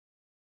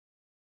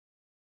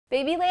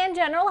Babyland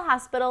General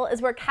Hospital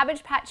is where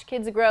Cabbage Patch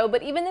Kids grow,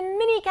 but even the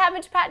mini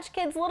Cabbage Patch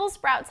Kids Little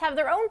Sprouts have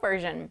their own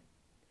version.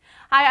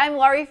 Hi, I'm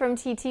Laurie from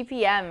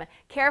TTPM.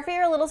 Care for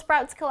your Little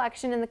Sprouts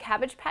collection in the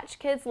Cabbage Patch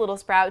Kids Little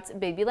Sprouts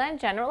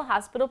Babyland General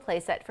Hospital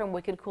playset from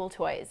Wicked Cool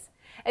Toys.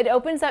 It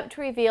opens up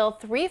to reveal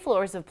 3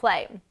 floors of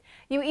play.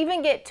 You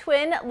even get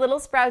twin Little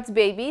Sprouts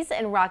babies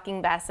in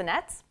rocking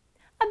bassinets,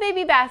 a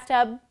baby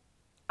bathtub,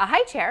 a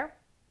high chair,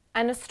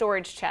 and a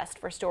storage chest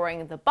for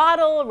storing the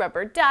bottle,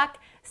 rubber duck,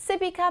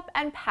 sippy cup,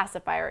 and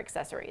pacifier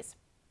accessories.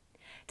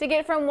 To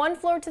get from one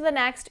floor to the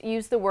next,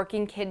 use the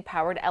working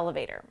kid-powered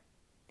elevator.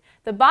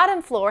 The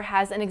bottom floor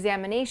has an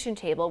examination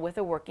table with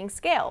a working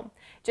scale.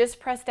 Just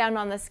press down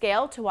on the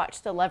scale to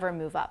watch the lever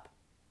move up.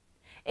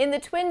 In the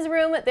twins'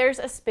 room, there's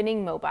a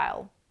spinning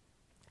mobile.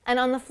 And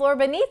on the floor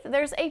beneath,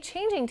 there's a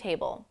changing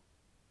table.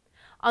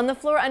 On the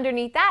floor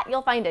underneath that,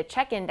 you'll find a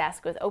check-in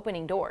desk with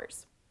opening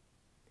doors.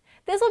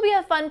 This will be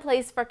a fun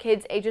place for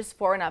kids ages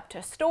 4 and up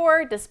to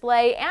store,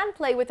 display, and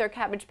play with their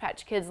Cabbage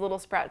Patch Kids Little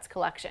Sprouts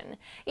collection.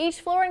 Each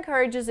floor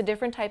encourages a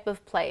different type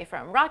of play,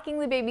 from rocking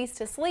the babies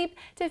to sleep,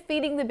 to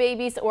feeding the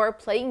babies, or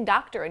playing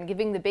doctor and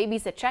giving the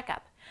babies a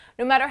checkup.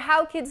 No matter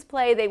how kids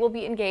play, they will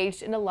be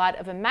engaged in a lot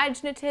of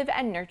imaginative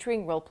and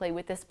nurturing role play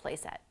with this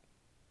playset.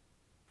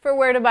 For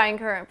where to buy and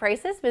current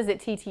prices, visit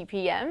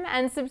TTPM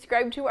and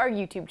subscribe to our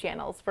YouTube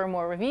channels for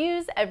more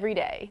reviews every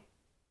day.